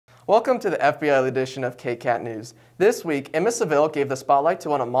Welcome to the FBA edition of KCAT News. This week, Emma Seville gave the spotlight to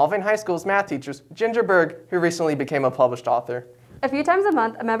one of Mulvane High School's math teachers, Ginger Berg, who recently became a published author. A few times a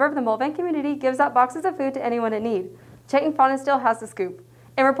month, a member of the Mulvane community gives out boxes of food to anyone in need. Chayton Fonenstiel has the scoop.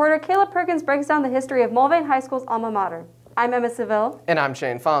 And reporter Caleb Perkins breaks down the history of Mulvane High School's alma mater. I'm Emma Seville. And I'm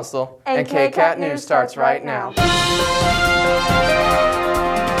Shane Fonenstiel. And KCAT News starts right now.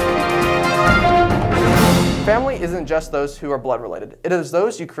 Family isn't just those who are blood related. It is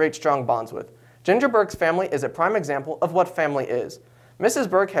those you create strong bonds with. Ginger Berg's family is a prime example of what family is. Mrs.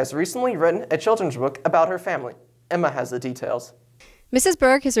 Berg has recently written a children's book about her family. Emma has the details. Mrs.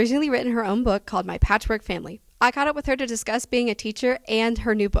 Berg has recently written her own book called My Patchwork Family. I caught up with her to discuss being a teacher and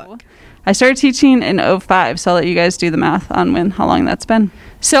her new book. I started teaching in 2005, so I'll let you guys do the math on how long that's been.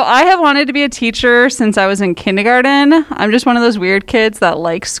 So I have wanted to be a teacher since I was in kindergarten. I'm just one of those weird kids that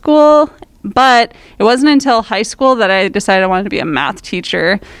likes school. But it wasn't until high school that I decided I wanted to be a math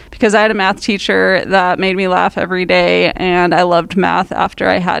teacher because I had a math teacher that made me laugh every day, and I loved math after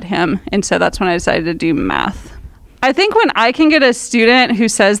I had him. And so that's when I decided to do math. I think when I can get a student who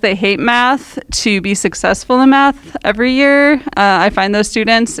says they hate math to be successful in math every year, I find those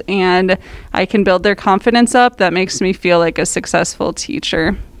students and I can build their confidence up. That makes me feel like a successful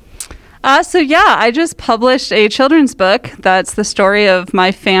teacher. I just published a children's book that's the story of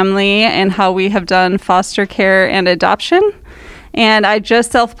my family and how we have done foster care and adoption. And I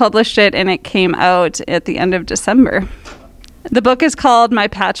just self-published it, and it came out at the end of December. The book is called My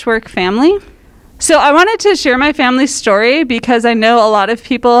Patchwork Family. So I wanted to share my family's story because I know a lot of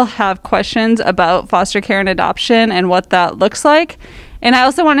people have questions about foster care and adoption and what that looks like. And I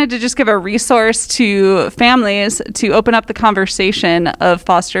also wanted to just give a resource to families to open up the conversation of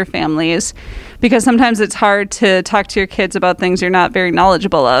foster families, because sometimes it's hard to talk to your kids about things you're not very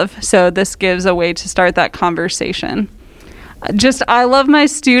knowledgeable of. So this gives a way to start that conversation. I love my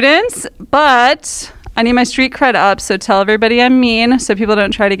students, but I need my street cred up, so tell everybody I'm mean so people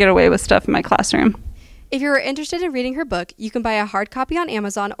don't try to get away with stuff in my classroom. If you are interested in reading her book, you can buy a hard copy on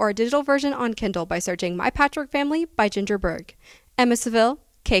Amazon or a digital version on Kindle by searching My Patchwork Family by Ginger Berg. Emma Seville,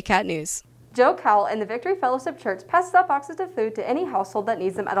 KCAT News. Joe Cowell in the Victory Fellowship Church passes out boxes of food to any household that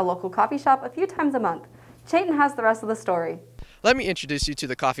needs them at a local coffee shop a few times a month. Chayton has the rest of the story. Let me introduce you to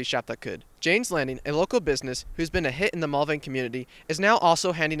the coffee shop that could. Jane's Landing, a local business who's been a hit in the Mulvane community, is now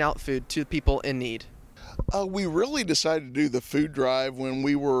also handing out food to people in need. We really decided to do the food drive when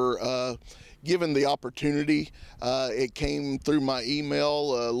we were given the opportunity. It came through my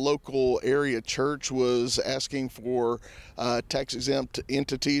email. A local area church was asking for tax-exempt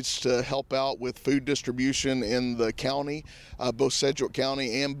entities to help out with food distribution in the county, both Sedgwick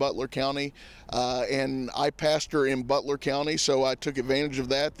County and Butler County. And I pastor in Butler County, so I took advantage of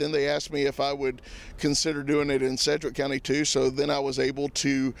that. Then they asked me if I would consider doing it in Sedgwick County too, so then I was able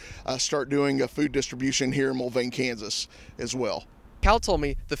to start doing a food distribution here in Mulvane, Kansas as well. Cal told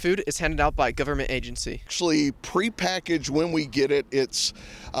me the food is handed out by a government agency. Actually, prepackaged when we get it. It's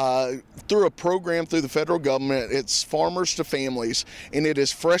through a program through the federal government. It's Farmers to Families, and it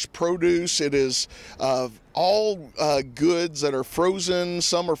is fresh produce. It is all goods that are frozen.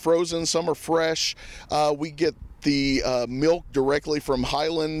 Some are frozen, some are fresh. We get the milk directly from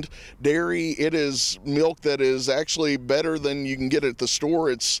Highland Dairy. It is milk that is actually better than you can get at the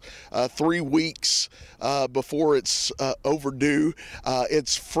store. It's 3 weeks before it's overdue.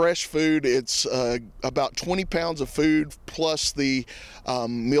 It's fresh food. It's about 20 pounds of food plus the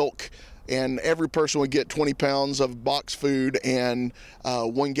milk, and every person would get 20 pounds of box food and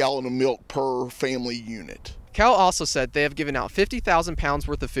 1 gallon of milk per family unit. Cal also said they have given out 50,000 pounds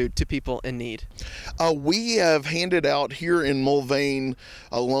worth of food to people in need. We have handed out here in Mulvane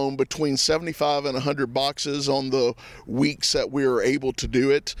alone between 75 and 100 boxes on the weeks that we are able to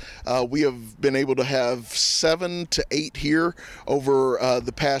do it. We have been able to have 7 to 8 here over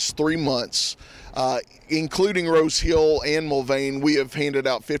the past 3 months. Including Rose Hill and Mulvane, we have handed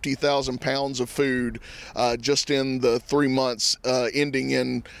out 50,000 pounds of food just in the 3 months ending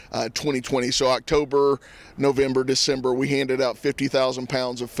in 2020. So October, November, December, we handed out 50,000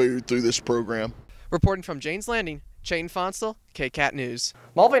 pounds of food through this program. Reporting from Jane's Landing, Chayton Fonenstiel, KCAT News.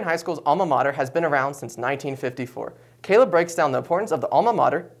 Mulvane High School's alma mater has been around since 1954. Caleb breaks down the importance of the alma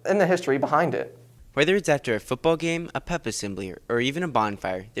mater and the history behind it. Whether it's after a football game, a pep assembly, or even a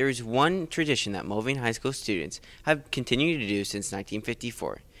bonfire, there is one tradition that Mulvane High School students have continued to do since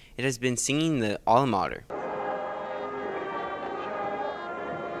 1954. It has been singing the alma mater.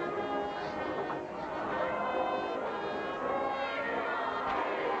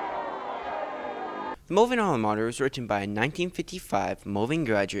 The Mulvane alma mater was written by a 1955 Mulvane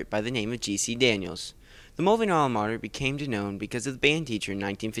graduate by the name of G.C. Daniels. The Mulvane alma mater became known because of the band teacher in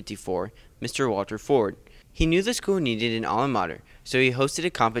 1954, Mr. Walter Ford. He knew the school needed an alma mater, so he hosted a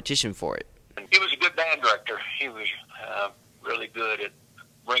competition for it. He was a good band director. He was really good at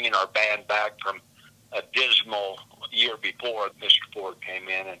bringing our band back from a dismal year before. Mr. Ford came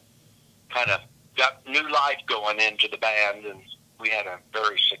in and kind of got new life going into the band, and we had a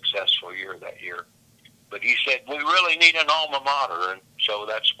very successful year that year. But he said, we really need an alma mater, and so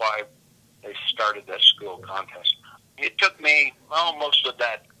that's why they started that school contest. It took me most of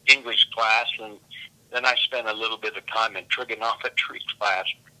that English class, and then I spent a little bit of time in trigonometry class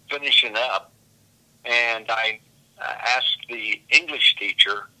finishing up, and I asked the English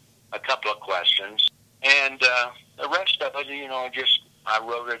teacher a couple of questions, and the rest of it, I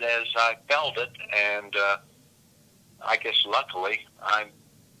wrote it as I felt it, and I guess luckily I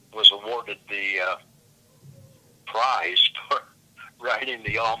was awarded the prize for writing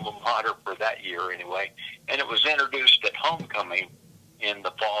the alma mater for that year anyway, and it was introduced at homecoming in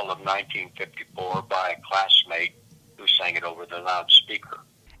the fall of 1954 by a classmate who sang it over the loudspeaker.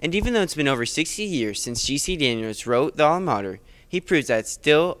 And even though it's been over 60 years since G.C. Daniels wrote the alma mater, he proves that it's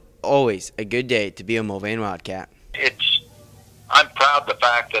still always a good day to be a Mulvane Wildcat. I'm proud of the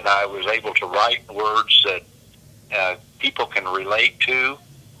fact that I was able to write words that people can relate to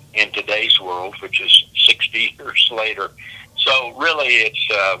in today's world, which is 60 years later. So really it's,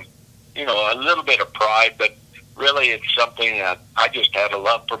 a little bit of pride, but really it's something that I just had a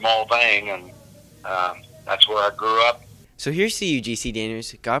love for Mulvane, and that's where I grew up. So here's to you, G.C.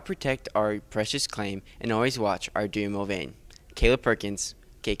 Daniels. God protect our precious claim, and always watch our dear Mulvane. Caleb Perkins,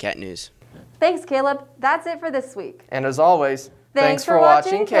 KCAT News. Thanks, Caleb. That's it for this week. And as always, Thanks for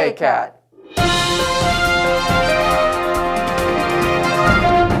watching KCAT.